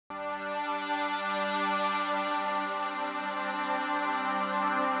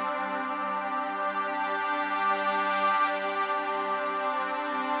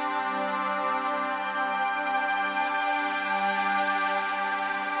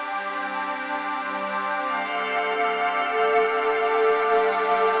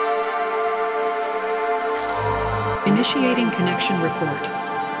Initiating connection report.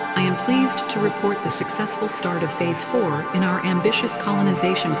 I am pleased to report the successful start of Phase 4 in our ambitious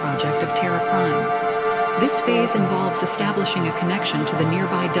colonization project of Terra Prime. This phase involves establishing a connection to the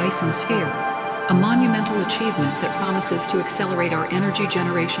nearby Dyson sphere, a monumental achievement that promises to accelerate our energy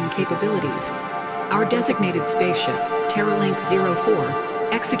generation capabilities. Our designated spaceship, Terra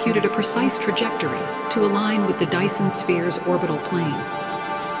 04, executed a precise trajectory to align with the Dyson sphere's orbital plane.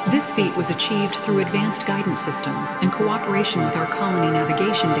 This feat was achieved through advanced guidance systems in cooperation with our colony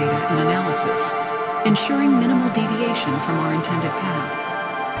navigation data and analysis, ensuring minimal deviation from our intended path.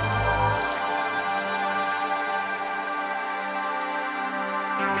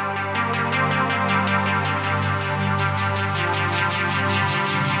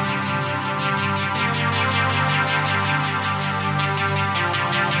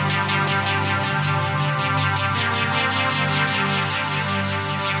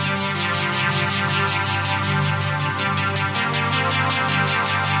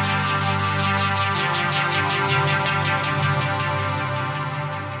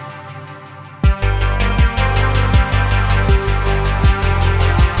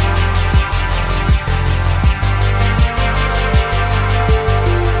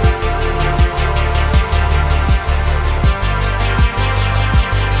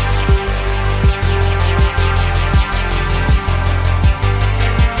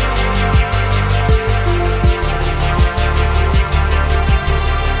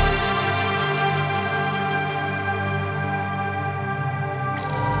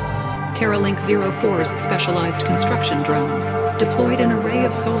 Terra 04's specialized construction drones deployed an array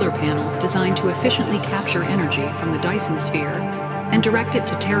of solar panels designed to efficiently capture energy from the Dyson sphere and direct it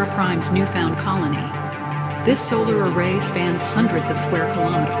to Terra Prime's newfound colony. This solar array spans hundreds of square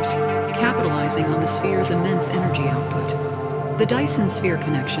kilometers, capitalizing on the sphere's immense energy output. The Dyson sphere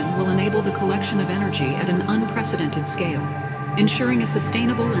connection will enable the collection of energy at an unprecedented scale, ensuring a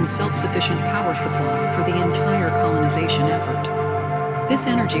sustainable and self-sufficient power supply for the entire colonization effort. This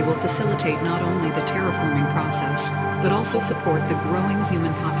energy will facilitate not only the terraforming process, but also support the growing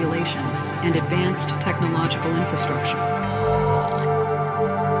human population and advanced technological infrastructure.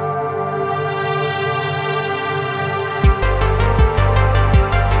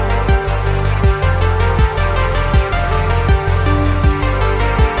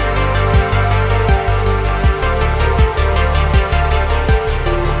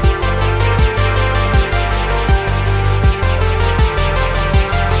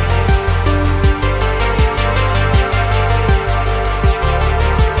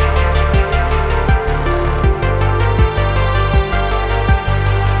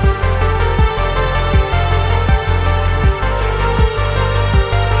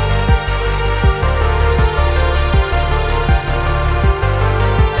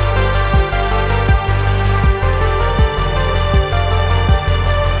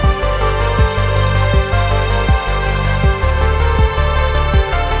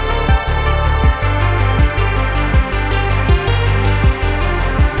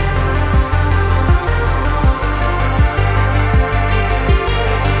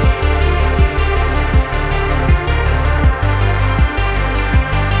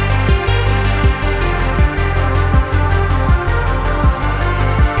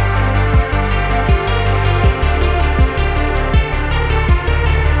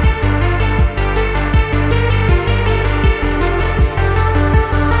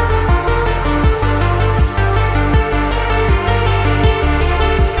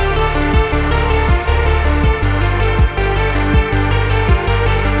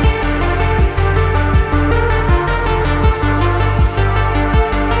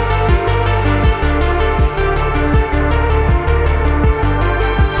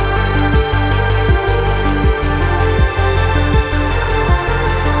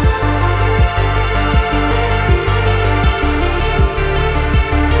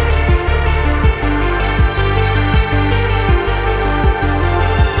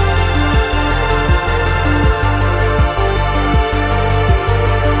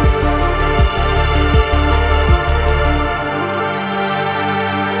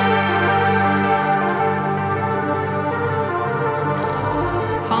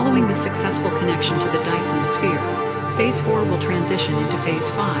 Following the successful connection to the Dyson sphere, Phase 4 will transition into Phase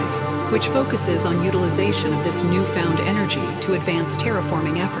 5, which focuses on utilization of this newfound energy to advance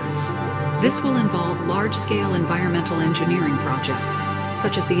terraforming efforts. This will involve large-scale environmental engineering projects,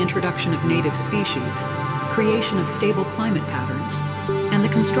 such as the introduction of native species, creation of stable climate patterns, and the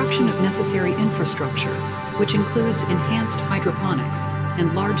construction of necessary infrastructure, which includes enhanced hydroponics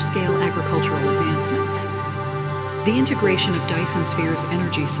and large-scale agricultural advancements. The integration of Dyson Sphere's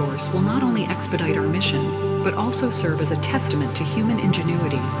energy source will not only expedite our mission, but also serve as a testament to human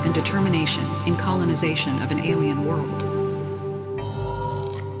ingenuity and determination in colonization of an alien world.